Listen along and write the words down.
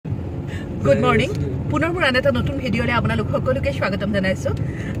Good morning পুনৰ মোৰ আন এটা নতুন ভিডিঅ'লৈ আপোনালোক সকলোকে স্বাগতম জনাইছোঁ।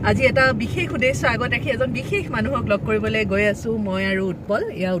 আজি এটা বিশেষ উদ্দেশ্য আগত ৰাখি এজন বিশেষ মানুহক লগ কৰিবলৈ গৈ আছোঁ। মই আৰু উৎপল,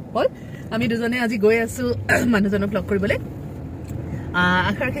 উৎপল আমি দুজনে আজি গৈ আছোঁ মানুহজনক লগ কৰিবলৈ।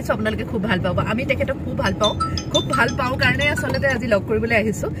 আশা ৰাখিছোঁ আপোনালোকে খুব ভাল পাব। আমি তেখেতক খুব ভাল পাওঁ কাৰণে আচলতে আজি লগ কৰিবলৈ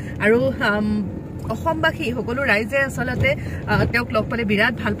আহিছোঁ। আৰু অসমবাসী সকলো ৰাইজে আচলতে তেওঁক লগ পালে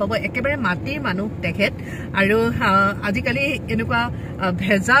বিৰাট ভাল পাব। একেবাৰে মাটিৰ মানুহ তেখেত। আৰু আজিকালি এনেকুৱা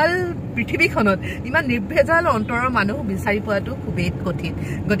ভেজাল পৃথিৱীখনত ইমান নিৰ্ভেজাল অন্তৰৰ মানুহ বিচাৰি পোৱাটো খুবেই কঠিন।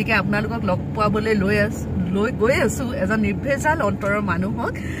 গতিকে আপোনালোকক লগ পোৱাবলৈ লৈ গৈ আছোঁ এজন নিৰ্ভেজাল অন্তৰৰ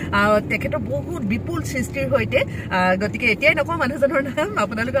মানুহক। তেখেতৰ বহুত বিপুল সৃষ্টিৰ সৈতে। গতিকে এতিয়াই নকওঁ মানুহজনৰ নাম,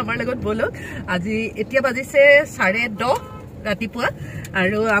 আপোনালোকে আমাৰ লগত বলক। আজি এতিয়া বাজিছে 10:30 ৰাতিপুৱা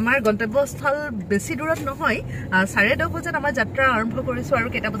আৰু আমাৰ গন্তব্যস্থল বেছি দূৰত নহয়। 10:30 বজাত আমাৰ যাত্ৰা আৰম্ভ কৰিছোঁ আৰু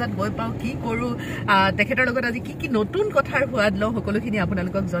কেইটা বজাত গৈ পাওঁ, কি কৰোঁ, তেখেতৰ লগত আজি কি নতুন কথাৰ সোৱাদ লওঁ সকলোখিনি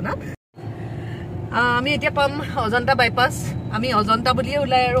আপোনালোকক জনাম। আমি এতিয়া পাম অজন্তা বাইপাছ। আমি অজন্তা বুলিয়ে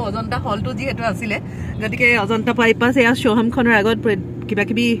ওলাই আৰু অজন্তা হলটো যিহেতু আছিলে, গতিকে অজন্তা বাইপাছ এয়া শ্ব'হামখনৰ আগত কিবা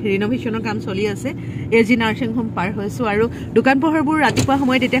কিবি ৰিন'ভেশ্যনৰ কাম চলি আছে। AG নাৰ্ছিং হোম পাৰ হৈছোঁ আৰু দোকান পোহাৰবোৰ ৰাতিপুৱা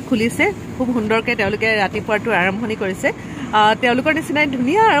সময়ত এতিয়া খুলিছে। খুব সুন্দৰকৈ তেওঁলোকে ৰাতিপুৱাটো আৰম্ভণি কৰিছে। তেওঁলোকৰ নিচিনাই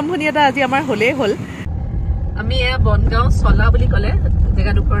ধুনীয়া আৰম্ভণি এটা আজি আমাৰ হ'লেই হ'ল। আমি এয়া বনগাঁও চলা বুলি ক'লে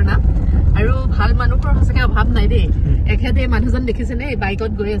জেগাডোখৰৰ নাম। আৰু ভাল মানুহৰ সঁচাকৈ অভাৱ নাই দেই। এখেতে মানুহজন দেখিছেনে এই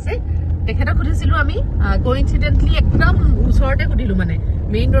বাইকত গৈ আছে। তেখেতক সুধিছিলোঁ আমি, কোইনচিডেণ্টলি একদম ওচৰতে সুধিলোঁ, মানে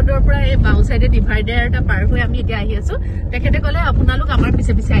মেইন ৰোডৰ পৰা এই বাওঁ চাইডে ডিভাইডাৰ এটা পাৰ হৈ আমি এতিয়া আহি আছোঁ। তেখেতে ক'লে আপোনালোক আমাৰ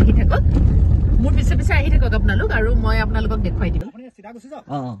পিছে পিছে আহি থাকক, মোৰ পিছে পিছে আহি থাকক আপোনালোক, আৰু মই আপোনালোকক দেখুৱাই দিম।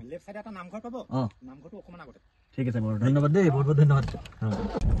 ঠিক আছে বাৰু, ধন্যবাদ দেই, বহুত বহুত ধন্যবাদ।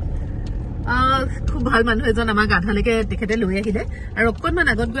 খুব ভাল মানুহ এজন আমাক আধালৈকে তেখেতে লৈ আহিলে। আৰু অকণমান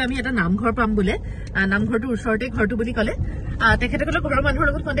আগত গৈ আমি এটা নামঘৰ পাম বোলে। নামঘৰটোৰ ওচৰতে ঘৰটো বুলি ক'লে। তেখেতে ক'লে ঘৰৰ মানুহৰ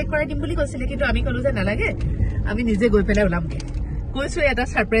লগত কণ্টেক্ট কৰাই দিম বুলি কৈছিলে, কিন্তু আমি ক'লো যে নালাগে, আমি নিজে গৈ পেলাই ওলামগে। কৈছোঁ এটা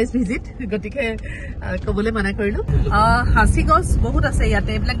ছাৰপ্ৰাইজ ভিজিট, গতিকে ক'বলৈ মানা কৰিলোঁ। সাঁচি গছ বহুত আছে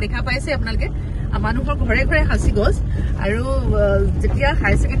ইয়াতে, এইবিলাক দেখা পাইছে আপোনালোকে। মানুহৰ ঘৰে ঘৰে সাঁচি গছ। আৰু যেতিয়া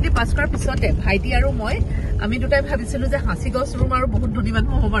হায়াৰ ছেকেণ্ডেৰী পাছ কৰাৰ পিছতে ভাইটি আৰু মই আমি দুটাই ভাবিছিলোঁ যে সাঁচি গছ ৰুম আৰু বহুত ধনী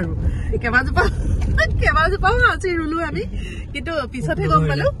মানুহ হ'ম আৰু কেইবাজোপাও সাঁচি ৰুলো আমি। কিন্তু পিছতহে গম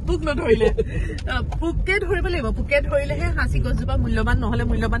পালোঁ পোক নধৰিলে। পোকে ধৰিব লাগিব, পোকে ধৰিলেহে সাঁচি গছজোপা মূল্যৱান, নহ'লে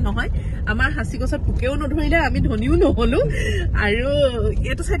মূল্যৱান নহয়। আমাৰ সাঁচি গছত পোকেও নধৰিলে, আমি ধনীও নহ'লোঁ। আৰু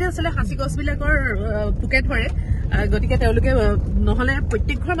এইটো চাইডে আচলতে সাঁচি গছবিলাকৰ পোকে ধৰে। গতিকে তেওঁলোকে নহ'লে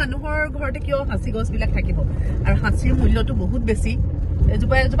প্ৰত্যেক ঘৰ মানুহৰ ঘৰতে কিয় সাঁচি গছবিলাক থাকিব। আৰু সাঁচিৰ মূল্যটো বহুত বেছি।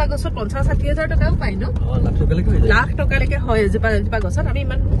 এজোপা গছত 50-60 হাজাৰ টকাও পায় ন, লাখ টকালৈকে হয় এজোপা গছত। আমি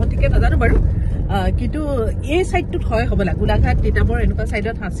ইমান সঠিককে নাজানো বাৰু, কিন্তু এই চাইডটোত হয় হ'বলা। গোলাঘাট, তিতাবৰ এনেকুৱা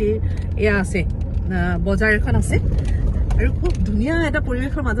চাইডত সাঁচিৰ এয়া আছে, বজাৰ এখন আছে। আৰু খুব ধুনীয়া এটা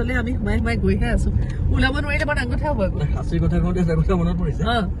পৰিৱেশৰ মাজলৈ আমি সোমাই সোমাই গৈহে আছো। ওলাব নোৱাৰিলে বৰ ডাঙৰ কথা হ'ব। সাঁচিৰ কথা কওঁতে এটা কথা মনত পৰিছে,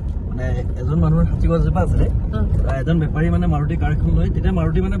 মানে এজন মানুহৰ সাঁচি গছজোপা আছিলে, এজন বেপাৰী মানে মাৰুতি কাৰ এখন লৈ, তেতিয়া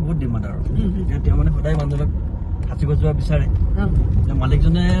মাৰুতি মানে বহুত ডিমাণ্ড আৰু তেওঁ মানে সদায় মানুহজনক সাঁচি গছজোপা বিচাৰে।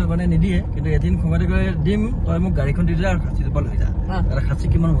 মালিকজনে মানে নিদিয়ে, কিন্তু এদিন সময়তে কয় দিম, তই মোক গাড়ীখন দি দিলে আৰু সাঁচিজোপা লৈ যা। সাঁচি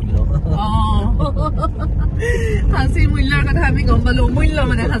কিমান মূল্য, সাঁচিৰ মূল্যৰ কথা আমি গম পালো, অমূল্য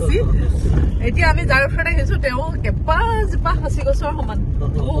মানে সাঁচি। এতিয়া আমি যাৰ ওচৰত আহিছো তেওঁ কেইবাজোপা সাঁচি গছৰ সমান,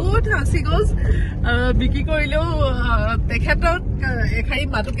 বহুত সাঁচি গছ বিক্ৰী কৰিলেও তেখেতক এষাৰি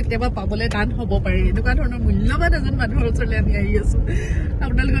মাতো কেতিয়াবা পাবলৈ টান হ'ব পাৰে। এনেকুৱা ধৰণৰ মূল্যৱান এজন মানুহৰ ওচৰলৈ আমি আহি আছো।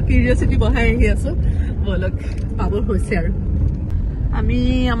 আপোনালোকৰ কিউৰিয়চিটি বঢ়াই আহি আছো। বলক, পাব হৈছে আৰু আমি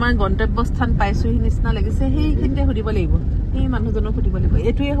আমাৰ গন্তব্যস্থান পাইছোহি নিচিনা লাগিছে। সেইখিনিতে সুধিব লাগিব, সেই মানুহজনক সুধিব লাগিব।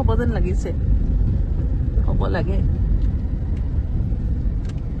 এইটোৱে হ'ব যেন লাগিছে, হ'ব লাগে।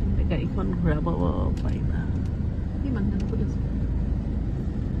 গাড়ীখন ঘূৰাব পাৰিবা, সেই মানুহজনক সুধিছো।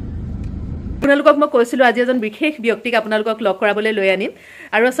 আপোনালোকক মই কৈছিলোঁ আজি এজন বিশেষ ব্যক্তিক আপোনালোকক লগ কৰাবলৈ লৈ আনিম।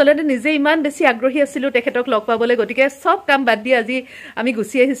 আৰু আচলতে নিজে ইমান বেছি আগ্ৰহী আছিলোঁ তেখেতক লগ পাবলৈ, গতিকে চব কাম বাদ দি আজি আমি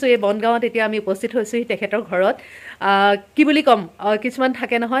গুচি আহিছোঁ এই বনগাঁৱত। এতিয়া আমি উপস্থিত হৈছোঁহি তেখেতৰ ঘৰত। কি বুলি ক'ম, কিছুমান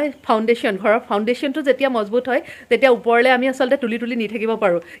থাকে নহয় ফাউণ্ডেশ্যন, ঘৰৰ ফাউণ্ডেশ্যনটো যেতিয়া মজবুত হয় তেতিয়া ওপৰলৈ আমি আচলতে তুলি তুলি নি থাকিব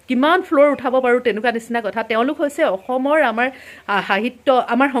পাৰোঁ, কিমান ফ্ল'ৰ উঠাব পাৰোঁ, তেনেকুৱা নিচিনা কথা। তেওঁলোক হৈছে অসমৰ আমাৰ সাহিত্য,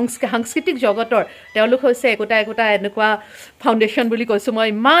 আমাৰ সাংস্কৃতিক জগতৰ তেওঁলোক হৈছে একোটা এনেকুৱা ফাউণ্ডেশ্যন বুলি কৈছোঁ মই।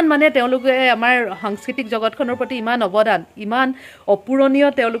 ইমান মানে তেওঁলোকে আমাৰ সাংস্কৃতিক জগতখনৰ প্ৰতি ইমান অৱদান, ইমান অপূৰণীয়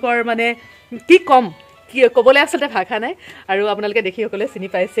তেওঁলোকৰ, মানে কি ক'ম, কি ক'বলৈ আচলতে ভাষা নাই। আৰু আপোনালোকে দেখি সকলোৱে চিনি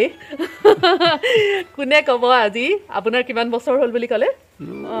পাইছেই। কোনে ক'ব আজি আপোনাৰ কিমান বছৰ হ'ল বুলি ক'লে?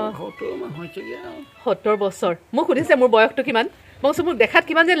 70 বছৰ। মোক সুধিছে মোৰ বয়সটো কিমান, মই কৈছোঁ মোক দেখাত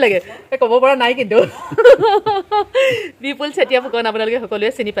কিমান যেন লাগে, ক'ব পৰা নাই। কিন্তু বিপুল চেতিয়া ফুকন আপোনালোকে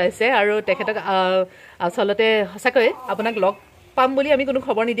সকলোৱে চিনি পাইছে। আৰু তেখেতক আচলতে সঁচাকৈ আপোনাক লগ পাম বুলি আমি কোনো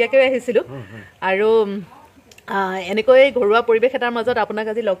খবৰ নিদিয়াকৈ আহিছিলোঁ আৰু এনেকৈ ঘৰুৱা পৰিৱেশ এটাৰ মাজত আপোনাক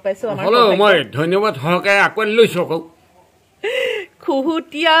আজি লগ পাইছোঁ আমাৰ মই ধন্যবাদ সহকাৰে আঁকোৱালি লৈছোঁ আকৌ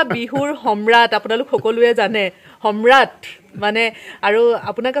খুহুতীয়া বিহুৰ সম্ৰাট আপোনালোক সকলোৱে জানে সম্ৰাট মানে আৰু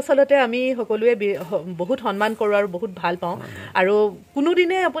আপোনাক আচলতে আমি সকলোৱে বহুত সন্মান কৰোঁ আৰু বহুত ভাল পাওঁ আৰু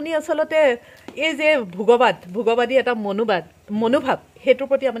কোনোদিনে আপুনি আচলতে এই যে ভোগবাদী এটা মনোভাৱ সেইটোৰ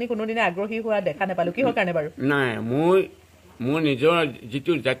প্ৰতি আপুনি কোনোদিনে আগ্ৰহী হোৱা দেখা নাপালোঁ কিহৰ কাৰণে বাৰু নাই মোৰ নিজৰ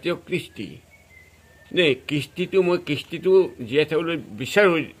যিটো জাতীয় কৃষ্টি দেই কৃষ্টিটো মই কৃষ্টিটো জীয়াই থাকিবলৈ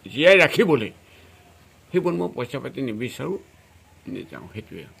বিচাৰোঁ জীয়াই ৰাখিবলৈ সেইবোৰ মই পইচা পাতি নিবিচাৰোঁ নেযাওঁ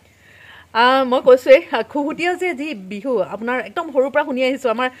সেইটোৱে মই কৈছোঁৱেই খুহুতীয়া যে যি বিহু আপোনাৰ একদম সৰুৰ পৰা শুনি আহিছোঁ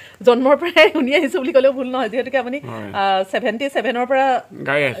আমাৰ জন্মৰ পৰাই শুনি আহিছোঁ বুলি ক'লেও ভুল নহয় যিহেতুকে আপুনি 77ৰ পৰা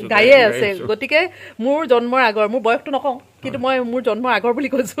গায়ে আছে গতিকে মোৰ জন্মৰ আগৰ মোৰ বয়সটো নকওঁ কিন্তু মই মোৰ জন্মৰ আগৰ বুলি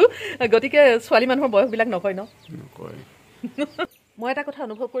কৈছোঁ গতিকে ছোৱালী মানুহৰ বয়সবিলাক নকয় ন মই এটা কথা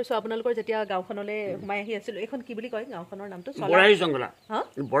অনুভৱ কৰিছোঁ আপোনালোকৰ যেতিয়া গাঁওখনলৈ সোমাই আহি আছিলোঁ এইখন কি বুলি কয় গাঁওখনৰ নামটো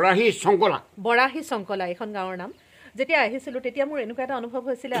বৰাহী চংকলা এইখন গাঁৱৰ নাম যেতিয়া আহিছিলোঁ তেতিয়া মোৰ এনেকুৱা এটা অনুভৱ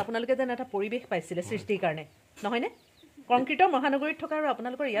হৈছিলে আপোনালোকে যেন এটা পৰিৱেশ পাইছিলে সৃষ্টিৰ কাৰণে নহয়নে কংক্ৰিটৰ মহানগৰীত থকা আৰু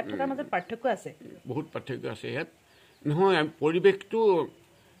আপোনালোকৰ ইয়াত থকাৰ মাজত পাৰ্থক্য আছে বহুত পাৰ্থক্য আছে ইয়াত নহয় পৰিৱেশটো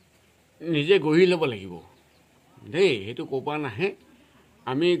নিজে গঢ়ি ল'ব লাগিব দেই সেইটো ক'ৰ পৰা নাহে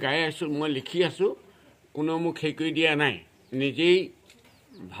আমি গাই আছোঁ মই লিখি আছোঁ কোনেও মোক সেই কৰি দিয়া নাই নিজেই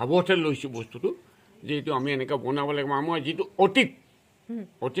ভাৱতে লৈছোঁ বস্তুটো যে এইটো আমি এনেকৈ বনাব লাগিব আমাৰ যিটো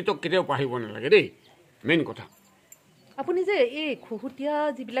অতীতক কেতিয়াও পাহৰিব নালাগে দেই মেইন কথা আপুনি যে এই খুহুতীয়া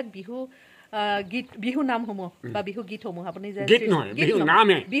যিবিলাক বিহু নামসমূহ বা বিহু গীতসমূহ আপুনি যে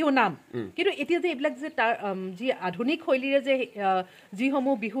বিহু নাম কিন্তু এতিয়া যে এইবিলাক যে তাৰ যি আধুনিক শৈলীৰে যে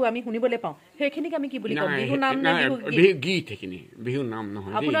যিসমূহ বিহু আমি শুনিবলৈ পাওঁ সেইখিনিক আমি কি বুলি কওঁ বিহু নাম গীত সেইখিনি বিহু নাম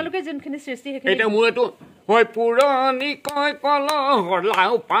নহয় আপোনালোকে যোনখিনি সৃষ্টি সেইখিনি মোৰ এইটো হয় পুৰণি কয় কলহৰ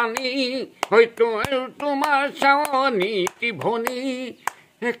লাও পানী হয়তো তোমাৰ চাৱনী টিভনি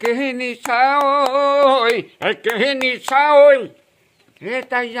একেহে নিচাঐ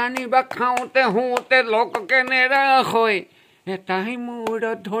এটাই জানিবা খাওঁতে শুওঁতে লোককে নেৰাখৈ এটাই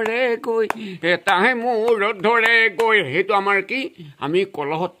মূৰত ধৰে গৈ সেইটো আমাৰ কি আমি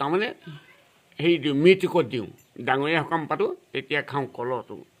কলহত তাৰমানে হেৰি দিওঁ মৃতকত দিওঁ ডাঙৰীয়া সকাম পাতোঁ তেতিয়া খাওঁ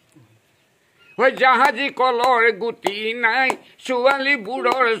কলহটো হয় জাহাজী কলৰ গুটি নাই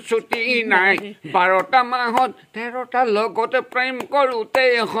ছোৱালীবোৰৰ ছুটি নাই 12টা মাহত 13টা লগতে প্ৰেম কৰোঁতে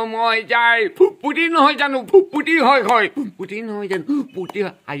সময় যায় ফুটপুটি নহয় জানো ফুটপুটি হয় ফুটপুটি নহয় জানো ফুটি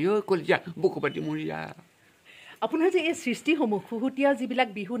আই কলিজা বুকু পাতি মৰি যা আপোনাৰ যে এই সৃষ্টিসমূহ খুহুতীয়া যিবিলাক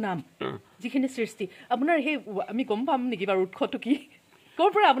বিহু নাম যিখিনি সৃষ্টি আপোনাৰ সেই আমি গম পাম নেকি বাৰু উৎসটো কি ক'ৰ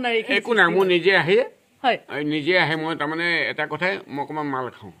পৰা আপোনাৰ একো নাই মোৰ নিজে আহে মই তাৰমানে এটা কথাই মই অকণমান মাল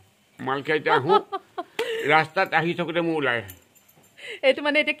খাওঁ মাল খাই এতিয়া আহোঁ ৰাস্তাত আহি থাকোঁতে মোৰ ওলাই আহে এইটো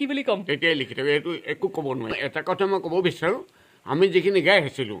মানে এতিয়া কি বুলি ক'ম এতিয়াই লিখি থাকোঁ এইটো একো ক'ব নোৱাৰি এটা কথা মই ক'ব বিচাৰোঁ আমি যিখিনি গাই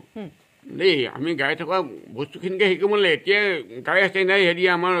আছিলোঁ দেই আমি গাই থকা বস্তুখিনিকে শিকিব লাগে এতিয়া গাই আছে নাই হেৰি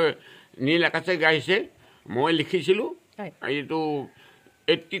আমাৰ নীল আকাশে গাইছে মই লিখিছিলোঁ এইটো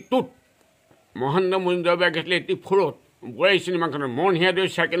 82ত মহেন্দ্ৰ মজুমদাৰ গাইছিলে 84ত বোৱাৰী চিনেমাখনত মন হিয়া দৈ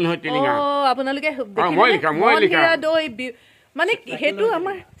চাইকেল নহয় টিলিঙা আপোনালোকে মই লিখা মানে সেইটো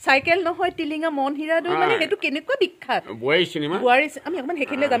আমাৰ চাইকেল নহয় টিলিঙা মন হীৰা দৈ মানে সেইটো কেনেকুৱা বিখ্যাত বোৱাৰী চিনেমা আমি অকণমান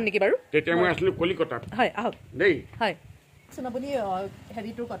সেইখিনিলৈ যাম নেকি বাৰু তেতিয়া মই আছিলোঁ কলিকতাত হয় আহক দেই হয় আপুনি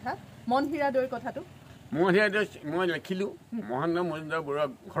হেৰিটোৰ কথা মন হীৰা দৈৰ কথাটো মন হীৰা দৈ মই লিখিলোঁ মহেন্দ্ৰ মজুমদাৰ বৰুৱাৰ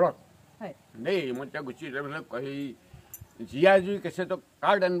ঘৰত দেই মই এতিয়া গুচি যাবলৈ সেই জীয়া জুই কেছেটক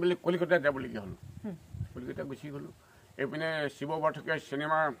কাৰ্ড আনিবলৈ কলিকতাত যাবলগীয়া হ'ল কলিকতা গুচি গ'লোঁ এইপিনে শিৱ বৰঠাকুৰীয়া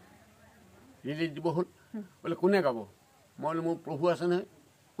চিনেমা ৰিলিজ দিব হ'ল বোলে কোনে গাব মই বোলো মোৰ প্ৰভু আছে নহয়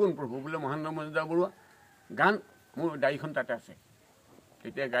কোন প্ৰভু বোলে মহেন্দ্ৰ মজুমদাৰ বৰুৱা গান মোৰ ডায়েৰীখন তাতে আছে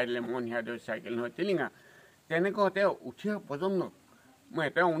তেতিয়া গাই দিলে মন হিয়া দৈ চাইকেল নহয় টিলিঙা তেনেকুৱা তেওঁ উঠি অহা প্ৰজন্মক মই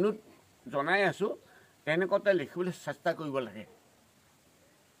এটা অনুৰোধ জনাই আছোঁ তেনেকুৱাতে লিখিবলৈ চেষ্টা কৰিব লাগে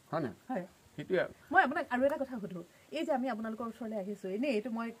হয় নাই সেইটোৱে মই আপোনাক আৰু এটা কথা সুধোঁ এই যে আমি আপোনালোকৰ ওচৰলৈ আহিছোঁ এনেই এইটো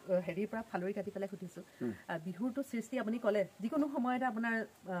মই হেৰিৰ পৰা ফালৰি কাটি পেলাই সুধিছোঁ বিহুৰটো সৃষ্টি আপুনি ক'লে যিকোনো সময়তে আপোনাৰ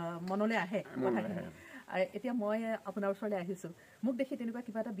মনলৈ আহে কথাখিনি এতিয়া মই আপোনাৰ ওচৰলৈ আহিছোঁ মোক দেখি তেনেকুৱা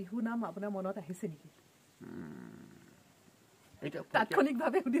কিবা এটা বিহু নাম আপোনাৰ মনত আহিছে নেকি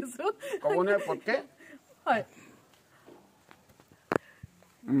তাৎক্ষণিকভাৱে সুধিছোঁ হয়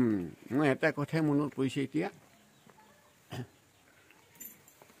মই এটা কথাই মনত পৰিছে এতিয়া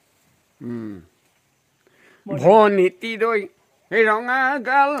ভনীতি দৈ ৰঙা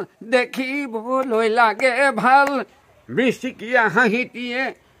গাল দেখিবলৈ লাগে ভাল বিচিকিয়া হাঁহিটিয়ে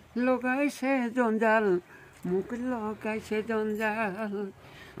লগাইছে জঞ্জাল মোক লগাইছে জঞ্জাল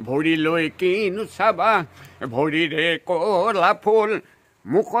ভৰিলৈ কিনো চাবা ভৰিৰে কলা ফুল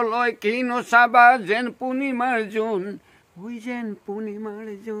মুখলৈ কিনো চাবা যেন পূৰ্ণিমাৰ জোন হৈ যেন পূৰ্ণিমাৰ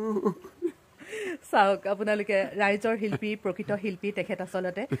জোন চাওক আপোনালোকে ৰাইজৰ শিল্পী প্ৰকৃত শিল্পী তেখেত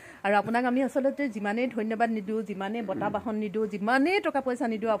আচলতে আৰু আপোনাক আমি আচলতে যিমানেই ধন্যবাদ নিদিওঁ যিমানেই বঁটা বাহন নিদিওঁ যিমানেই টকা পইচা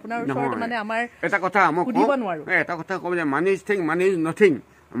নিদিওঁ আপোনাৰ ওচৰত মানে আমাৰ এটা কথা সুধিব নোৱাৰো এটা কথা ক'ব যে money is thing money is nothing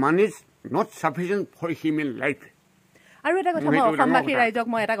money is not sufficient for human life আৰু এটা কথা মই অসমবাসী ৰাইজক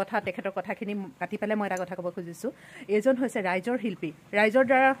মই এটা কথা তেখেতৰ কথাখিনি কাটি পেলাই মই এটা কথা ক'ব খুজিছোঁ এজন হৈছে ৰাইজৰ শিল্পী ৰাইজৰ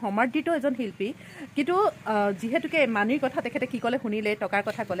দ্বাৰা সমাদৃত এজন শিল্পী কিন্তু যিহেতুকে মানিৰ কথা তেখেতে কি ক'লে শুনিলে টকাৰ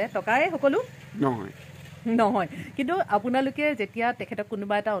কথা ক'লে টকাৰে সকলো নহয় কিন্তু আপোনালোকে যেতিয়া তেখেতক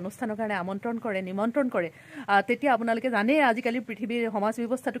কোনোবা এটা অনুষ্ঠানৰ কাৰণে আমন্ত্ৰণ কৰে নিমন্ত্ৰণ কৰে তেতিয়া আপোনালোকে জানেই আজিকালি পৃথিৱীৰ সমাজ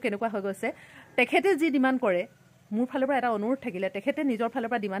ব্যৱস্থাটো কেনেকুৱা হৈ গৈছে তেখেতে যি ডিমাণ্ড কৰে মোৰ ফালৰ পৰা এটা অনুৰোধ থাকিলে তেখেতে নিজৰ ফালৰ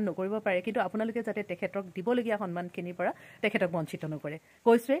পৰা ডিমাণ্ড নকৰিব পাৰে কিন্তু আপোনালোকে যাতে তেখেতক দিবলগীয়া সন্মানখিনিৰ পৰা তেখেতক বঞ্চিত নকৰে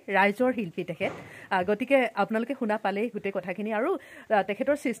কৈছোৱে ৰাইজৰ শিল্পী তেখেত গতিকে আপোনালোকে শুনা পালেই গোটেই কথাখিনি আৰু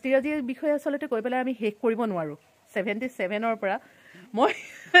তেখেতৰ সৃষ্টিৰাজিৰ বিষয়ে আচলতে কৈ পেলাই আমি শেষ কৰিব নোৱাৰোঁ 77ৰ পৰা মই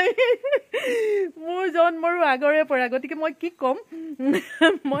মোৰ জন্মৰো আগৰে পৰা গতিকে মই কি ক'ম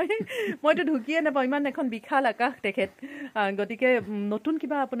মইতো ঢুকিয়ে নাপাওঁ ইমান এখন বিশাল আকাশ তেখেত গতিকে নতুন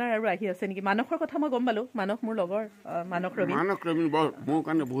কিবা আপোনাৰ আৰু আহি আছে নেকি মানসৰ কথা মই গম পালোঁ মানস মোৰ লগৰ মানস ৰবীন মোৰ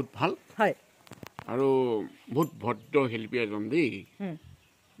কাৰণে বহুত ভাল হয় আৰু বহুত ভদ্ৰ শিল্পী এজন দেই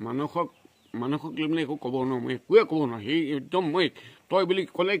মানসক লৈ মানে একো ক'ব নোৱাৰোঁ মই একোৱে ক'ব নোৱাৰোঁ সেই একদম মই তই বুলি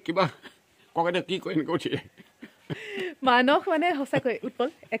ক'লে কিবা ককাইতে কি কয় এনেকৈ উঠি মানস মানে সঁচাকৈ উৎপল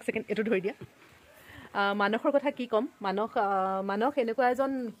এক ছেকেণ্ড এইটো ধৰি দিয়া মানসৰ কথা কি ক'ম মানস এনেকুৱা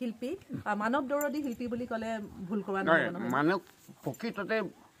এজন শিল্পী মানৱ দৰদী শিল্পী বুলি ক'লে ভুল কৰা নহয় মানস প্ৰকৃততে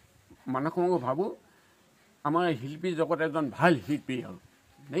মানস মই ভাবোঁ আমাৰ শিল্পী জগত এজন ভাল শিল্পী হ'ল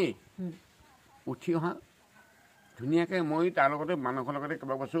দেই উঠি অহা ধুনীয়াকৈ মই তাৰ লগতে মানসৰ লগতে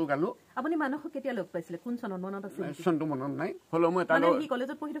কেইবাবছৰো গালোঁ আপুনি মানসক কেতিয়া লগ পাইছিলে কোন চনত মনত আছে চনটো মনত নাই হ'লেও মই তাৰ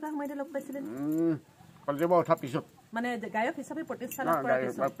কলেজত পঢ়ি থকা সময়তে লগ পাইছিলে কলেজৰ পৰা উঠাৰ পিছত মানে গায়ক হিচাপে প্ৰতিষ্ঠা লাভ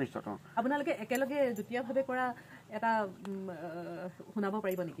কৰাৰ পিছত আপোনালোকে একেলগে যুটীয়াভাৱে কৰা এটা শুনাব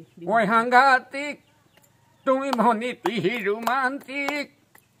পাৰিব নেকি মই সাংঘাতিক তুমি ভনীতি ৰোমান্টিক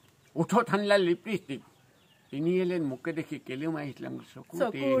উঠো ঠাণ্ডা লিপষ্টিক তিনিএলেন মোকে দেখি কেলেও মাৰিছিলে মোৰ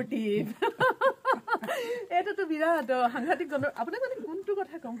চকুৰ টিপ এইটোতো বিৰাট সাংঘাতিক আপোনাক মানে কোনটো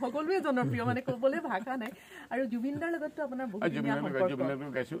কথা ক'ম সকলোৱে জনপ্ৰিয় মানে ক'বলৈ ভাষা নাই আৰু জুবিন দাৰ লগততো আপোনাৰ বহুত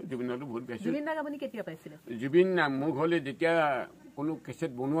জুবিন দাক আপুনি কেতিয়া পাইছিলে জুবিন মোৰ ঘৰলৈ যেতিয়া কোনো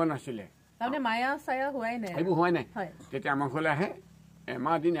কেছেট বনোৱা নাছিলে তাৰমানে মায়া চায়া হোৱাই নাই সেইবোৰ হোৱাই নাই তেতিয়া আমাৰ ঘৰলৈ আহে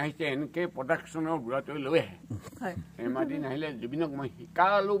এমাহ দিন আহিছে এনেকৈ প্ৰডাকশ্যনৰ বুঢ়াটোৱে লৈ আহে এমাহ দিন আহিলে জুবিনক মই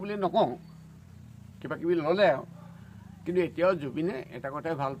শিকালোঁ বুলি নকওঁ কিবা কিবি ল'লে আৰু কিন্তু এতিয়াও জুবিনে এটা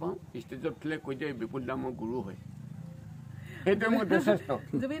কথাই ভাল পাওঁ ষ্টেজত উঠিলে কৈ দিয়ে বিপুল দা মোৰ গুৰু হয় সেইটোৱে মোৰ যথেষ্ট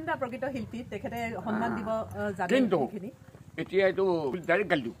জুবিন দা প্ৰকৃত শিল্পী তেখেতে সন্মান দিব কিন্তু এতিয়া এইটো ডাইৰেক্ট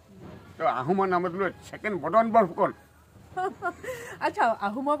গালি দিওঁ তো আহোমৰ নামত লৈ ছেকেণ্ড বৰ্ধন বৰফুকন আচ্ছা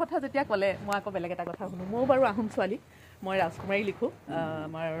আহোমৰ কথা যেতিয়া ক'লে মই আকৌ বেলেগ এটা কথা শুনো ময়ো বাৰু আহোম ছোৱালী মই ৰাজকুমাৰী লিখোঁ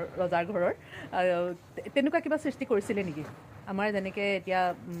আমাৰ ৰজাৰ ঘৰৰ তেনেকুৱা কিবা সৃষ্টি কৰিছিলে নেকি আমাৰ যেনেকৈ এতিয়া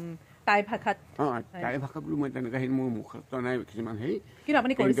টাই ভাষাত টাই ভাষা বুলি মই তেনেকৈ সেই মোৰ মুখস্থ নাই কিছুমান হেৰি কিন্তু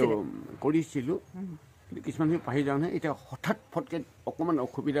আপুনি কৰিছিলোঁ কিছুমান সেই পাহি যাওঁ নহয় এতিয়া হঠাৎ ফটকৈ অকণমান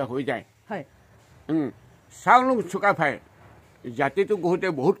অসুবিধা হৈ যায় হয় চাউল চুকাফাই জাতিটো বহুতে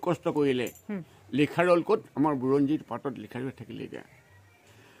বহুত কষ্ট কৰিলে লিখা ৰ'ল ক'ত আমাৰ বুৰঞ্জীৰ পাতত লিখা ৰৈ থাকিলে এতিয়া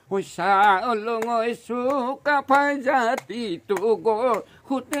চাউল চুকাফাই জাতিটো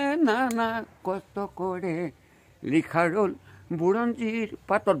গোটে নানা কষ্ট কৰে লিখা ৰ'ল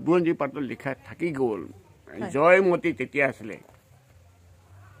বুৰঞ্জীৰ পাতত লিখা থাকি গ'ল জয়মতী তেতিয়া আছিলে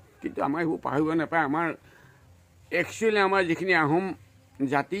কিন্তু আমাৰ এইবোৰ পাহৰিব নাপায় আমাৰ একচুৱেলি আমাৰ যিখিনি আহোম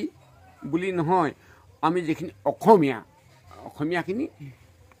জাতি বুলি নহয় আমি যিখিনি অসমীয়াখিনি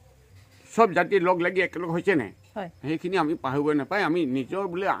চব জাতি লগ লাগি একেলগ হৈছে নাই সেইখিনি আমি পাহৰিব নাপায় আমি নিজৰ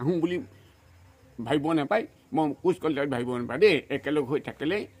বোলে আহোম বুলি ভাবিব নাপায় মই কোচ কলিতাত ভাবিব নাপায় দেই একেলগ হৈ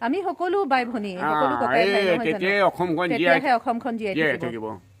থাকিলে আমি সকলো বাই ভনী তেতিয়াই অসমখন জীয়াই থাকিব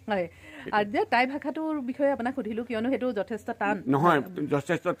হয় আৰু টাই ভাষাটোৰ বিষয়ে আপোনাক সুধিলোঁ কিয়নো সেইটো যথেষ্ট টান নহয়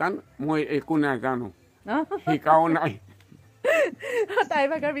যথেষ্ট টান মই একো নাজানো শিকাও নাই টাই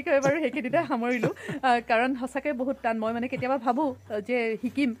ভাষাৰ বিষয়ে বাৰু সেইখিনিতে সামৰিলোঁ কাৰণ সঁচাকৈ বহুত টান মই মানে কেতিয়াবা ভাবোঁ যে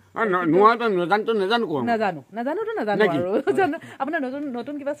শিকিম নাজানোতো নাজানো আৰু আপোনাৰ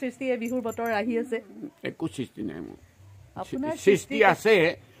নতুন কিবা সৃষ্টি বিহুৰ বতৰ আহি আছে একো সৃষ্টি নাই মোৰ আপোনাৰ সৃষ্টি আছে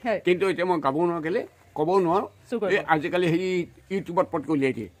কিন্তু এতিয়া মই গাব নোৱাৰো কেলে ক'ব নোৱাৰো আজিকালি সেই ইউটিউবত পটকৈ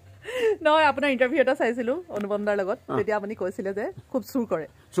উলিয়াই দিয়ে নহয় আপোনাৰ ইণ্টাৰভিউ এটা চাইছিলো অনুপম দাৰ লগত তেতিয়া আপুনি কৈছিলে যে খুব চুৰ কৰে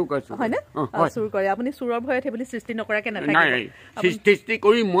হয়নে চুৰ কৰে আপুনি চুৰৰ ভয়ত সেইবুলি সৃষ্টি নকৰাকে নাথাকে সৃষ্টি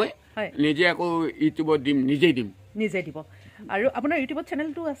কৰি মই নিজে আকৌ ইউটিউবত দিম নিজে দিব আৰু আপোনাৰ ইউটিউবত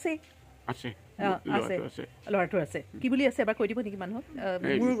চেনেলটো আছে আছে ল'ৰাটো আছে কি বুলি আছে এবাৰ কৈ দিব নেকি মানুহক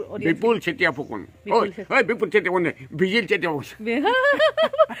বিপুল চেতিয়া ফুকন বিপুল চেতিয়া বিজিল চেতিয়া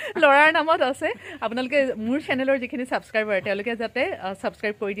ল'ৰাৰ নামত আছে আপোনালোকে মোৰ চেনেলৰ যিখিনি ছাবস্ক্ৰাইবাৰ তেওঁলোকে যাতে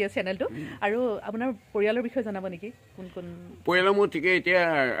ছাবস্ক্ৰাইব কৰি দিয়ে চেনেলটো আৰু আপোনাৰ পৰিয়ালৰ বিষয়ে জনাব নেকি কোন কোন পৰিয়ালৰ মোৰ ঠিকে এতিয়া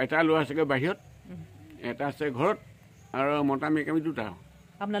এটা ল'ৰা আছেগৈ বাহিৰত এটা আছে ঘৰত আৰু মতা মেক আমি দুটা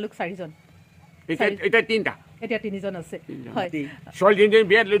আপোনালোক 4জন এতিয়া তিনিটা এতিয়া 3জন আছে হয় ছোৱালীজনী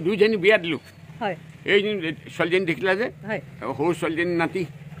বিয়া দিলোঁ 2জনী বিয়া দিলোঁ হয় এই ছোৱালীজনী দেখিলা যে সৰু ছোৱালীজনী নাতি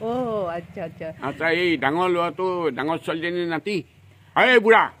আচ্ছা আচ্ছা আচ্ছা এই ডাঙৰ ল'ৰাটো ডাঙৰ ছোৱালীজনী নাতি এই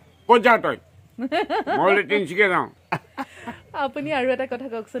বুঢ়া ক'ত যাওঁ তই মই তিনিচুকীয়া যাওঁ আপুনি আৰু এটা কথা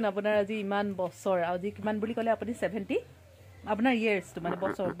কওকচোন আপোনাৰ আজি ইমান বছৰ আজি কিমান বুলি ক'লে আপুনি 70 আপোনাৰ ইয়েৰ্ছটো মানে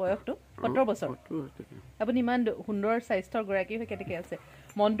বছৰ বয়সটো 17 বছৰ আপুনি ইমান সুন্দৰ স্বাস্থ্যৰ গৰাকী হৈ কেনেকৈ আছে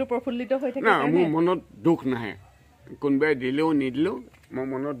মনটো প্ৰফুল্লিত হৈ থাকে মোৰ মনত দুখ নাহে কোনোবাই দিলেও নিদিলেও মই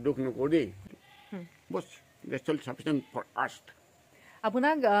মনত দুখ নকৰোঁ দেই বছ দ্যাটছ অল সাফিচিয়েণ্ট ফৰ আছ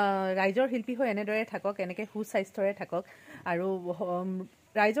আপোনাক ৰাইজৰ শিল্পী হৈ এনেদৰে থাকক এনেকৈ সুস্বাস্থ্যৰে থাকক আৰু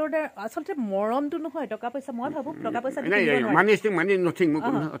ৰাইজৰ আচলতে মৰমটো নহয় টকা পইচা মই ভাবোঁ টকা পইচা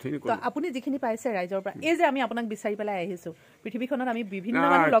আপুনি যিখিনি পাইছে ৰাইজৰ পৰা এই যে আমি আপোনাক বিচাৰি পেলাই আহিছোঁ পৃথিৱীখনত আমি বিভিন্ন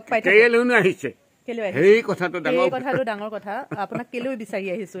মানুহ লগ পাই আহিছে সেই কথাটো ডাঙৰ কথা আপোনাক কেলৈ বিচাৰি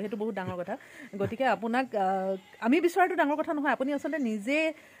আহিছোঁ সেইটো বহুত ডাঙৰ কথা গতিকে আপোনাক আমি বিচৰাটো ডাঙৰ কথা নহয় আপুনি আচলতে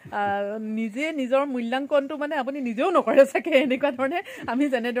নিজে নিজৰ মূল্যাংকনটো মানে আপুনি নিজেও নকৰে চাগে এনেকুৱা ধৰণে আমি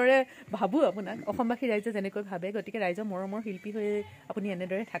যেনেদৰে ভাবোঁ আপোনাক অসমবাসী ৰাইজে যেনেকৈ ভাবে গতিকে ৰাইজৰ মৰমৰ শিল্পী হৈ আপুনি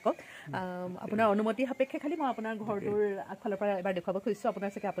এনেদৰে থাকক আপোনাৰ অনুমতি সাপেক্ষে খালি মই আপোনাৰ ঘৰটোৰ আগফালৰ পৰা এবাৰ দেখুৱাব খুজিছোঁ আপোনাৰ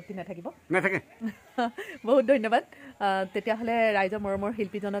চাগে আপত্তি নাথাকিব বহুত ধন্যবাদ তেতিয়াহ'লে ৰাইজৰ মৰমৰ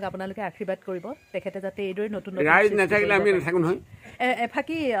শিল্পীজনক আপোনালোকে আশীৰ্বাদ কৰিব তেখেতে যাতে এইদৰে নতুন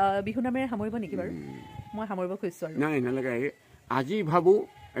এফাকি বিহু নামেৰে সামৰিব নেকি বাৰু মই সামৰিব খুজিছোঁ আৰু নাই নালাগে আজি ভাবোঁ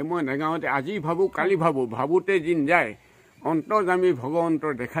মই নেগাঁৱতে আজি ভাবোঁ কালি ভাবোঁতে দিন যায় অন্তৰ্যামী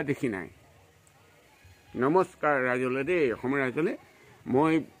ভগৱন্তৰ দেখা দেখি নাই নমস্কাৰ ৰাইজলৈ দেই অসমৰ ৰাইজলৈ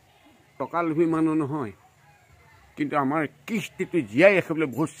মই টকা লোভী মানুহ নহয় কিন্তু আমাৰ কৃষ্টিটো জীয়াই ৰাখিবলৈ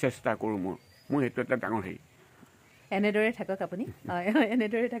বহুত চেষ্টা কৰোঁ মোৰ সেইটো এটা ডাঙৰ হেৰি এনেদৰে থাকক আপুনি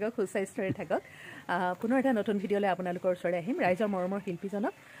এনেদৰে থাকক সুস্বাস্থ্যৰে থাকক পুনৰ এটা নতুন ভিডিঅ'লৈ আপোনালোকৰ ওচৰলৈ আহিম ৰাইজৰ মৰমৰ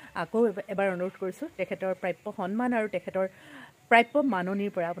শিল্পীজনক আকৌ এবাৰ অনুৰোধ কৰিছোঁ তেখেতৰ প্ৰাপ্য সন্মান আৰু তেখেতৰ প্ৰাপ্য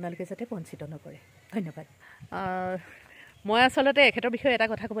মাননিৰ পৰা আপোনালোকে যাতে বঞ্চিত নকৰে ধন্যবাদ মই আচলতে এখেতৰ বিষয়ে এটা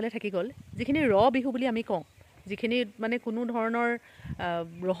কথা ক'বলৈ থাকি গ'ল যিখিনি বিহু বুলি আমি কওঁ যিখিনি মানে কোনো ধৰণৰ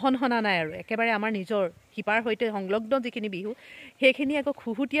ৰহন সনা নাই আৰু একেবাৰে আমাৰ নিজৰ শিপাৰ সৈতে সংলগ্ন যিখিনি বিহু সেইখিনি আকৌ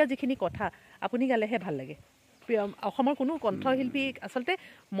খুহুতীয়া যিখিনি কথা আপুনি গালেহে ভাল লাগে অসমৰ কোনো কণ্ঠশিল্পী আচলতে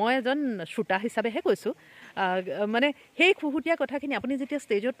মই এজন শ্ৰোতা হিচাপেহে কৈছোঁ মানে সেই খুহুতীয়া কথাখিনি আপুনি যেতিয়া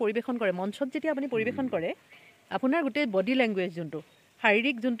ষ্টেজত পৰিৱেশন কৰে মঞ্চত যেতিয়া আপুনি পৰিৱেশন কৰে আপোনাৰ গোটেই বডি লেংগুৱেজ যোনটো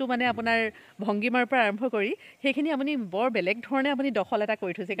শাৰীৰিক যোনটো মানে আপোনাৰ ভংগীমাৰ পৰা আৰম্ভ কৰি সেইখিনি আপুনি বৰ বেলেগ ধৰণে আপুনি দখল এটা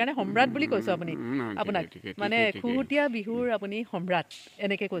কৰি থৈছে সেইকাৰণে সম্ৰাট বুলি কৈছোঁ আপুনি আপোনাক মানে খুহুতীয়া বিহুৰ আপুনি সম্ৰাট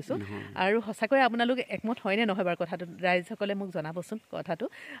এনেকৈ কৈছোঁ আৰু সঁচাকৈ আপোনালোক একমত হয়নে নহয় বাৰু কথাটো ৰাইজসকলে মোক জনাবচোন কথাটো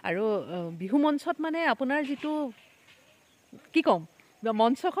আৰু বিহু মঞ্চত মানে আপোনাৰ যিটো কি ক'ম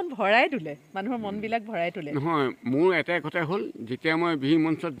মঞ্চখন ভৰাই তোলে মানুহৰ মনবিলাক ভৰাই তোলে নহয় মোৰ এটাই কথা হ'ল যেতিয়া মই বিহু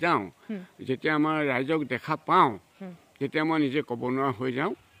মঞ্চত যাওঁ যেতিয়া আমাৰ ৰাইজক দেখা পাওঁ তেতিয়া মই নিজে ক'ব নোৱাৰা হৈ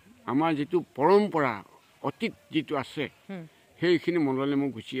যাওঁ আমাৰ যিটো পৰম্পৰা অতীত যিটো আছে সেইখিনি মনলৈ মোক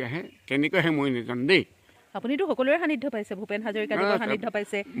গুচি আহে কেনেকৈ আহে মই নাজানো দেই আপুনিতো সকলোৰে সান্নিধ্য পাইছে ভূপেন হাজৰিকাৰ সান্নিধ্য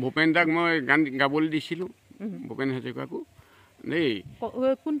পাইছে ভূপেন দাক মই গান গাবলৈ দিছিলোঁ ভূপেন হাজৰিকাকো দেই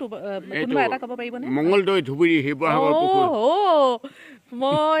কোনটো কোনোবা এটা ক'ব পাৰিবনে মংগলদৈ ধুবুৰী শিৱসাগৰ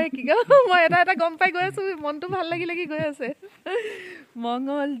মই কি মই এটা গম পাই গৈ আছোঁ মনটো ভাল লাগি গৈ আছে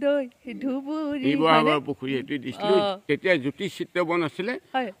মংগলদৈ ধুবুৰী শিৱসাগৰ পুখুৰী এইটো দিছিলোঁ তেতিয়া জ্যোতিষ চিত্ৰবন আছিলে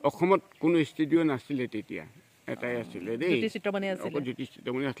অসমত কোনো ষ্টুডিঅ' নাছিলে তেতিয়া এটাই আছিলে দেই জ্যোতিষ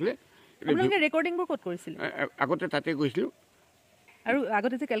চিত্ৰবনে আছিলে ৰেকৰ্ডিংবোৰ ক'ত কৰিছিলে আগতে তাতে গৈছিলোঁ আৰু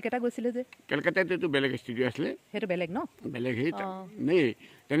আগতে যে কেলকাতা গৈছিলে যে কেলকাতাতো বেলেগ ষ্টুডিঅ' আছিলে সেইটো বেলেগ ন বেলেগ সেই দেই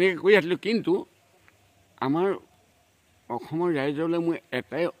তেনেকৈ কৰি আছিলোঁ কিন্তু আমাৰ অসমৰ ৰাইজলৈ মোৰ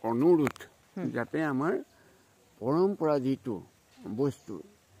এটাই অনুৰোধ যাতে আমাৰ পৰম্পৰা যিটো বস্তু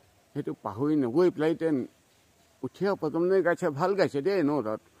সেইটো পাহৰি নগৈ পেলাই এতিয়া উঠি অহা প্ৰজন্মই গাইছে ভাল গাইছে দেই ন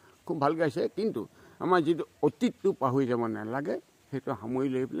তাত খুব ভাল গাইছে কিন্তু আমাৰ যিটো অতীতটো পাহৰি যাব নালাগে সেইটো সামৰি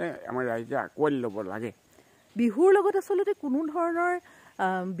লৈ পেলাই আমাৰ ৰাইজে আঁকোৱালি ল'ব লাগে বিহুৰ লগত আচলতে কোনো ধৰণৰ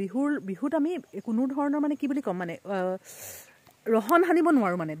বিহুত আমি কোনো ধৰণৰ মানে কি বুলি ক'ম মানে ৰহন হানিব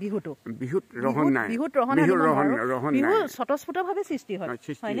নোৱাৰো মানে বিহুত ৰহন নাই বিহুত ৰহন বিহু স্বতঃস্ফূৰ্তভাৱে সৃষ্টি হয়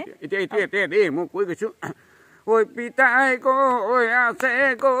হয়নে এতিয়া দেই মই কৈ গৈছো ঐ পিতাই কৈ আছে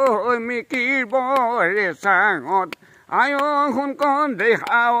কৈ মিকিৰ বৰে চাঙত আয় শুন কণ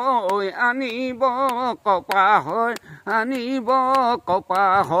দেখাও আনিব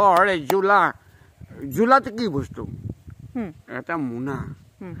কপাহৰ জোলাটো কি বস্তু এটা মোনা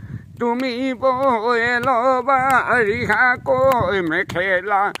তুমি বৈ ল'বা ৰিহা কৈ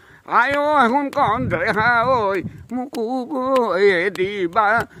মেখেলা আয় শুন কণ দেখাও মোকো বৈ দিবা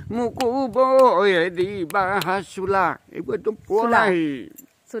চোলা এইবোৰ একদম পুৰণা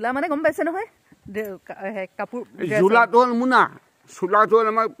চোলা মানে গম পাইছে নহয় কাপোৰ জোলাটো হ'ল মোনা চোলাটো হ'ল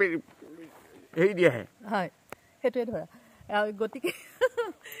আমাক হেৰি দিয়াহে হয় সেইটোৱে ধৰা গতিকে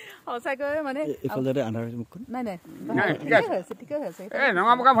সঁচাকৈ মানে নাই ঠিকে হৈছে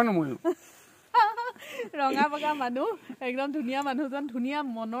ৰঙা বগা মানুহ ময়ো ৰঙা বগা মানুহ একদম ধুনীয়া মানুহজন ধুনীয়া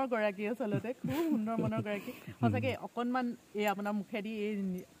মনৰ গৰাকী আচলতে খুব সুন্দৰ মনৰ গৰাকী সঁচাকৈ অকণমান এই আপোনাৰ মুখেদি এই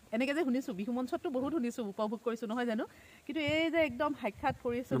এনেকৈ যে শুনিছোঁ বিহু মঞ্চততো বহুত শুনিছোঁ উপভোগ কৰিছোঁ নহয় জানো কিন্তু এই যে একদম সাক্ষাৎ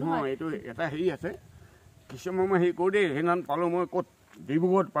কৰিছোঁ নহয় এইটো এটা হেৰি আছে কিছুমান মই হেৰি কৰোঁ দেই সেইদিনাখন পালোঁ মই ক'ত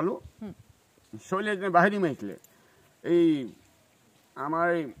ডিব্ৰুগড়ত পালোঁ ছোৱালী এজনী বাহিনী মাৰিছিলে এই আমাৰ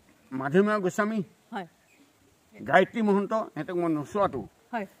এই মাধুৰ্য গোস্বামী গায়ত্ৰী মহন্ত সিহঁতক মই নচোৱাটো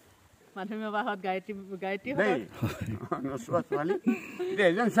হয় মাধুৰ্য বাহত গায়ত্ৰী নচোৱা ছোৱালী এতিয়া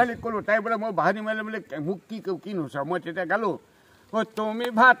এজন ছোৱালীক ক'লোঁ তাই বোলে মই বাহিনী মাৰিলে বোলে মোক কি নচোৱা মই তেতিয়া গালোঁ তুমি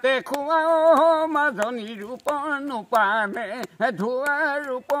ভাতে খুৱাও মাজনী ৰূপৰ নোপানে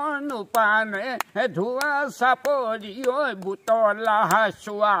ধোৱা চাপৰি ঐ বুটলা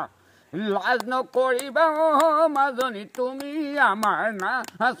চোৱা লাজ নকৰিবা মাজনী তুমি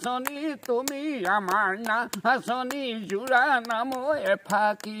আমাৰ না হাচনি জোৰা নাম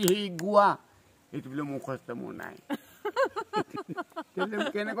এফাকি গোৱা এইটো বোলে মুখস্থ মোৰ নাই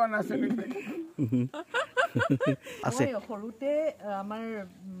কেনেকুৱা নাচে সৰুতে আমাৰ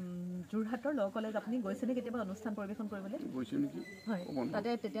যোৰহাটৰ ল কলেজ আপুনি গৈছেনে কেতিয়াবা অনুষ্ঠান পৰিৱেশন কৰিবলৈ গৈছো নেকি হয় তাতে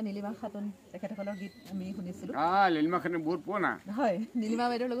তেতিয়া নীলিমা খাতুন তেখেতসকলৰ গীত আমি শুনিছিলোঁ নীলিমা খাতুন বহুত পুৰণা হয় নীলিমা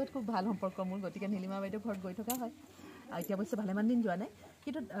বাইদেউৰ লগত খুব ভাল সম্পৰ্ক মোৰ গতিকে নীলিমা বাইদেউৰ ঘৰত গৈ থকা হয় এতিয়া অৱশ্যে ভালেমান দিন যোৱা নাই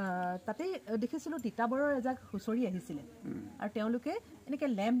কিন্তু তাতে দেখিছিলোঁ তিতাবৰৰ এজাক হুঁচৰি আহিছিলে আৰু তেওঁলোকে এনেকৈ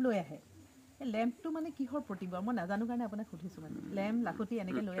লেম্প লৈ আহে লেম্পটো মানে কিহৰ প্ৰতীক মই নাজানো কাৰণে আপোনাক সুধিছোঁ মানে লেম্প লাখুটি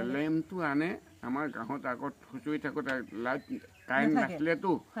এনেকৈ লৈ আহে লেম্পটো আনে আমাৰ গাঁৱত আগত হুঁচৰি থাকোঁতে লাইট কাৰেণ্ট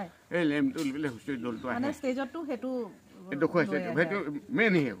নাছিলেতো এই লেম্পটো বোলে হুঁচৰি দলটো মানে ষ্টেজতো সেইটো দেখুৱাইছে সেইটো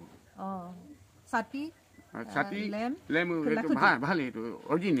মেইন সেই ছাতি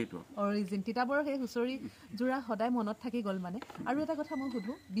অৰিজিন তিতাবৰৰ সেই হুঁচৰি যোৰা সদায় মনত থাকি গ'ল মানে আৰু এটা কথা মই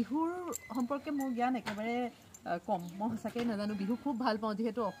সুধোঁ বিহুৰ সম্পৰ্কে মোৰ জ্ঞান একেবাৰে কম মই সঁচাকৈ নাজানো বিহু খুব ভাল পাওঁ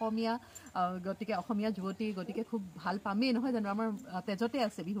যিহেতু অসমীয়া গতিকে অসমীয়া যুৱতী গতিকে খুব ভাল পামেই নহয় জানো আমাৰ তেজতে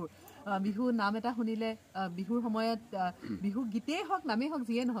আছে বিহু নাম এটা শুনিলে বিহুৰ সময়ত বিহু গীতেই হওক নামেই হওক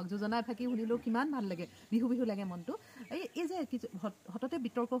যিয়ে নহওক যোজনা এফাকি শুনিলেও কিমান ভাল লাগে বিহু লাগে মনটো এই যে হঠাতে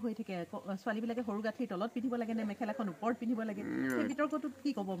বিতৰ্ক হৈ থাকে ছোৱালীবিলাকে সৰু গাঁঠিৰ তলত পিন্ধিব লাগে নে মেখেলাখন ওপৰত পিন্ধিব লাগে সেই বিতৰ্কটোত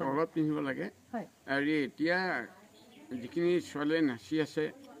কি ক'ব তলত পিন্ধিব লাগে হয় আৰু এতিয়া যিখিনি ছোৱালীয়ে নাচি আছে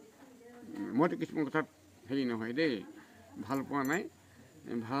মইতো কিছুমান কথাত হেৰি নহয় দেই ভাল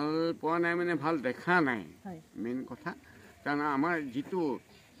পোৱা নাই মানে ভাল দেখা নাই মেইন কথা কাৰণ আমাৰ যিটো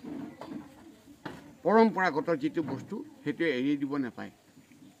পৰম্পৰাগত যিটো বস্তু সেইটোৱে এৰি দিব নাপায়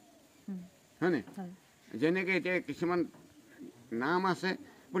হয়নে যেনেকৈ এতিয়া কিছুমান নাম আছে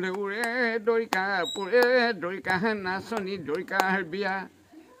বোলে উৰে দৰিকা পুৰে দৰিকা নাচনী দৰিকাৰ বিয়া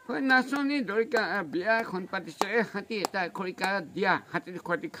হয় নাচনী দৰিকা বিয়াখন পাতিছে হাতী এটা খৰিকা দিয়া হাতী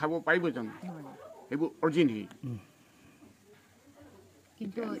খৰিকা খাব পাৰিব জানো এইবোৰ অৰিজিনেল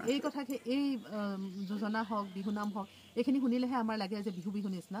কিন্তু এই কথাকে এই যোজনা হওক বিহুনাম হওক এইখিনি শুনিলেহে আমাৰ লাগে যে বিহু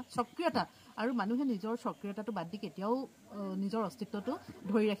নিচিনা সক্ৰিয়তা আৰু মানুহে নিজৰ সক্ৰিয়তাটো বাদ দি কেতিয়াও নিজৰ অস্তিত্বটো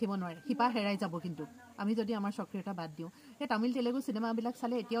ধৰি ৰাখিব নোৱাৰে শিপা হেৰাই যাব কিন্তু আমি যদি আমাৰ সক্ৰিয়তা বাদ দিওঁ সেই তামিল তেলেগু চিনেমাবিলাক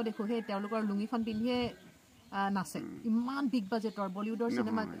চালে এতিয়াও দেখোঁ সেই তেওঁলোকৰ লুঙিখন পিন্ধিয়ে নাচে ইমান বিগ বাজেটৰ বলিউডৰ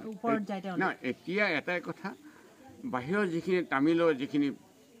চিনেমা ওপৰত যায় তেওঁলোক এতিয়া এটাই কথা বাহিৰৰ যিখিনি তামিলৰ যিখিনি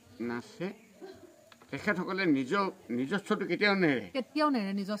নাচে তেখেতসকলে নিজস্বটো কেতিয়াও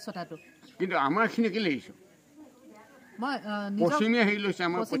নেৰে নিজস্বতাটো কিন্তু আমাৰখিনি কেলে এৰিছোঁ পশ্চিমীয়া হেৰি লৈছে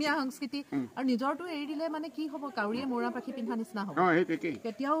আমাৰ পশ্চিমীয়া সংস্কৃতি আৰু নিজৰটো এৰি দিলে মানে কি হ'ব কাউৰীয়ে মৌৰা পাখি পিন্ধা নিচিনা হ'ব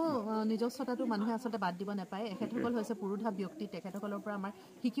কেতিয়াও নিজস্বতাটো মানুহে আচলতে বাদ দিব নাপায় এখেতসকল হৈছে পুৰুধা ব্যক্তি তেখেতসকলৰ পৰা আমাৰ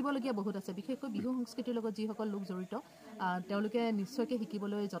শিকিবলগীয়া বহুত আছে বিশেষকৈ বিহু সংস্কৃতিৰ লগত যিসকল লোক জড়িত তেওঁলোকে নিশ্চয়কৈ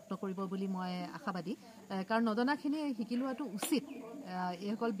শিকিবলৈ যত্ন কৰিব বুলি মই আশাবাদী কাৰণ নজনাখিনি শিকি লোৱাটো উচিত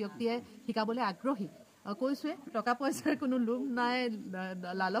এইসকল ব্যক্তিয়ে শিকাবলৈ আগ্ৰহী কৈছোৱে টকা পইচাৰ কোনো লোভ নাই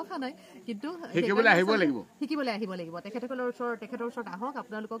লালসা নাই কিন্তু শিকিবলৈ আহিব লাগিব তেখেতৰ ওচৰত আহক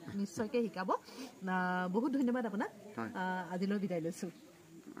আপোনালোকক নিশ্চয়কৈ শিকাব বহুত ধন্যবাদ আপোনাক আজিলৈ বিদায় লৈছো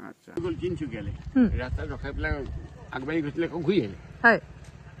আচ্ছা গ'ল তিনিচুকীয়ালৈ ৰাস্তাত ৰখাই পেলাই আগবাঢ়ি গৈছিলে আকৌ ঘূৰি আহিলে হয়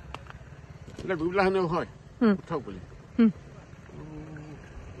বোলে গুৰুলা হেনো হয় উঠক বুলি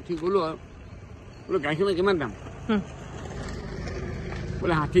উঠি গ'লো আৰু বোলে গাড়ীখনৰ কিমান দাম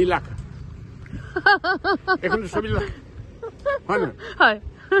বোলে 60 লাখ এখন 24 লাখ হয় নহয় হয়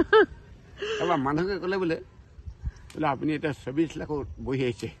তাৰপৰা মানুহকে ক'লে বোলে আপুনি এতিয়া 24 লাখত বহি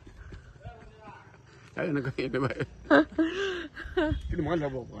আহিছে এনেকুৱা কিন্তু মই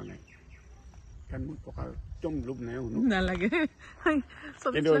ল'ব পৰা নাই কাৰণ মোৰ টকাৰ একদম লোভ নাই শুনো নালাগে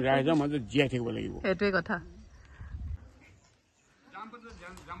কিন্তু ৰাইজৰ মাজত জীয়াই থাকিব লাগিব সেইটোৱে কথা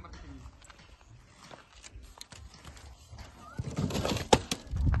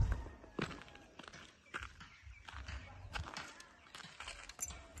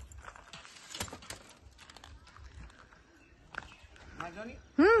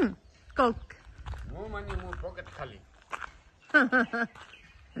কওক মোৰ মানে মোৰ পকেট খালী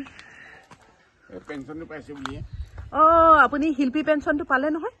পেঞ্চনটো পাইছো বুলিয়ে আপুনি শিল্পী পেঞ্চনটো পালে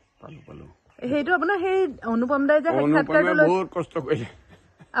নহয় পালো সেইটো আপোনাৰ সেই অনুপম দাই যে সাক্ষাৎকাৰটো লৈ বহুত কষ্ট কৰিলে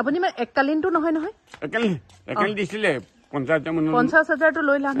আপুনি মানে এককালীনটো নহয় একালি দিছিলে 50,000টো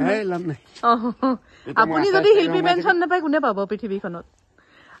লৈ লাভ নাই আপুনি যদি শিল্পী পেঞ্চন নাপায় কোনে পাব পৃথিৱীখনত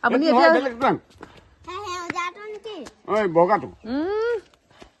আপুনি এতিয়া বগাটো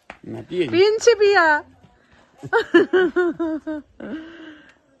প্ৰিন্সিপিয়া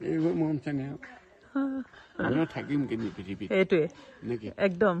এইবোৰ মৰম চেনেহ মানুহ থাকিম কিন্তু পৃথিৱীত সেইটোৱে নেকি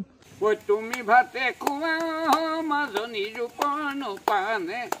একদম তুমি ভাতে খোৱা মাজনী ৰূপৰ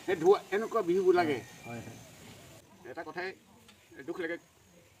নপানে এনেকুৱা বিহুবোৰ লাগে এটা কথাই দুখ লাগে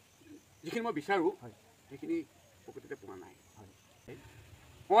যিখিনি মই বিচাৰো সেইখিনি প্ৰকৃততে পোৱা নাই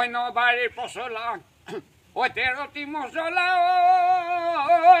নবাৰীৰ পচলা তেৰতি মচলা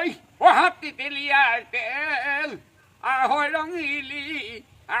হাতী তেলিয়াৰ তেল আহৈ ৰঙিলি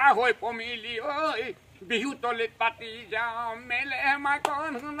আহৈ পমিলি ঐ বিহু তলিত পাতি যাওঁ মেলে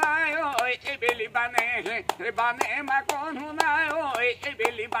মাকন শুনাই ঐ এইবেলি বানে মাকন শুনাই ঐ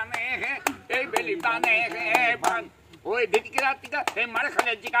এইবেলি বানে বান ঐ ধেতিকেৰা টিকা এই মাৰে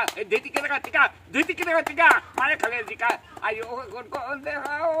খালে জিকা ধেতিকেৰা টিকা মাৰে খালে জিকা আয়ো গণ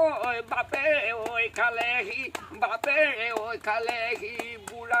দেখা ঐ বাপে ঐ খালেহি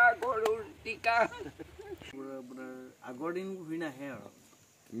বুঢ়া গৰুৰ টিকা আগৰ দিন ঘূৰি নাহে আৰু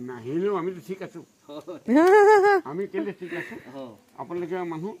নাহিলেও আমিতো ঠিক আছো আমি কেলে ঠিক আছো আপোনালোকে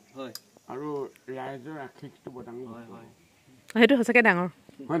মানুহ আৰু ৰাইজৰ আশীষটো বৰ ডাঙৰ সেইটো সঁচাকৈ ডাঙৰ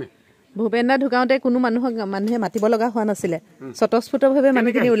হয়নে ভূপেন দা ঢুকাওঁতে কোনো মানুহে মাতিব লগা হোৱা নাছিলে স্বতঃস্ফূৰ্তভাৱে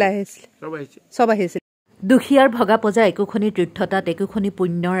মানুহখিনি ওলাই আহিছিলে চব আহিছিল দুখীয়াৰ ভগা পজা একোখনি তীৰ্থতাত একোখনি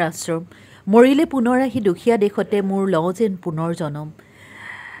পুণ্যৰ আশ্ৰম মৰিলে পুনৰ আহি দুখীয়া দেশতে মোৰ লওঁ যেন পুনৰ জনম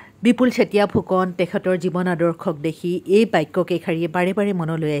বিপুল চেতিয়া ফুকন তেখেতৰ জীৱন আদৰ্শক দেখি এই বাক্যকেইষাৰীয়ে বাৰে বাৰে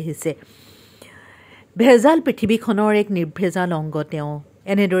মনলৈ আহিছে ভেজাল পৃথিৱীখনৰ এক নিৰ্ভেজাল অংগ তেওঁ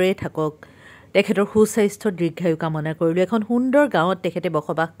এনেদৰে থাকক তেখেতৰ সুস্বাস্থ্যৰ দীৰ্ঘায়ু কামনা কৰিলোঁ এখন সুন্দৰ গাঁৱত তেখেতে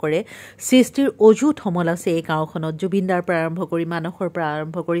বসবাস কৰে সৃষ্টিৰ অযুত সমল আছে এই গাঁওখনত জুবিনদাৰ পৰা আৰম্ভ কৰি মানসৰ পৰা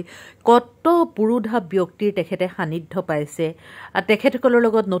আৰম্ভ কৰি কত পুৰুধা ব্যক্তিৰ তেখেতে সান্নিধ্য পাইছে আৰু তেখেতসকলৰ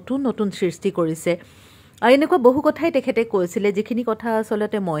লগত নতুন নতুন সৃষ্টি কৰিছে আৰু এনেকুৱা বহু কথাই তেখেতে কৈছিলে যিখিনি কথা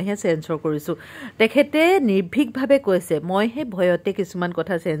আচলতে মইহে চেঞ্চৰ কৰিছোঁ তেখেতে নিৰ্ভীকভাৱে কৈছে মইহে ভয়তে কিছুমান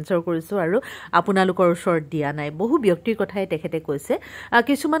কথা চেঞ্চৰ কৰিছোঁ আৰু আপোনালোকৰ ওচৰত দিয়া নাই বহু ব্যক্তিৰ কথাই তেখেতে কৈছে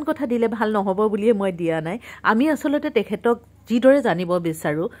কিছুমান কথা দিলে ভাল নহ'ব বুলিয়ে মই দিয়া নাই আমি আচলতে তেখেতক যিদৰে জানিব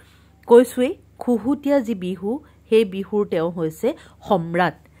বিচাৰোঁ কৈছোৱেই খুহুতীয়া যি বিহু সেই বিহুৰ তেওঁ হৈছে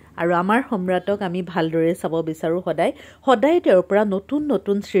সম্ৰাট আৰু আমাৰ সম্ৰাটক আমি ভালদৰে চাব বিচাৰোঁ সদায় তেওঁৰ পৰা নতুন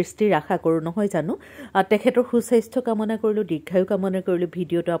নতুন সৃষ্টিৰ আশা কৰোঁ নহয় জানো তেখেতৰ সুস্বাস্থ্য কামনা কৰিলোঁ দীৰ্ঘায়ু কামনা কৰিলোঁ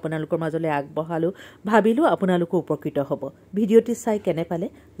ভিডিঅ'টো আপোনালোকৰ মাজলৈ আগবঢ়ালোঁ ভাবিলোঁ আপোনালোকো উপকৃত হ'ব ভিডিঅ'টি চাই কেনে পালে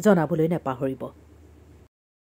জনাবলৈ নাপাহৰিব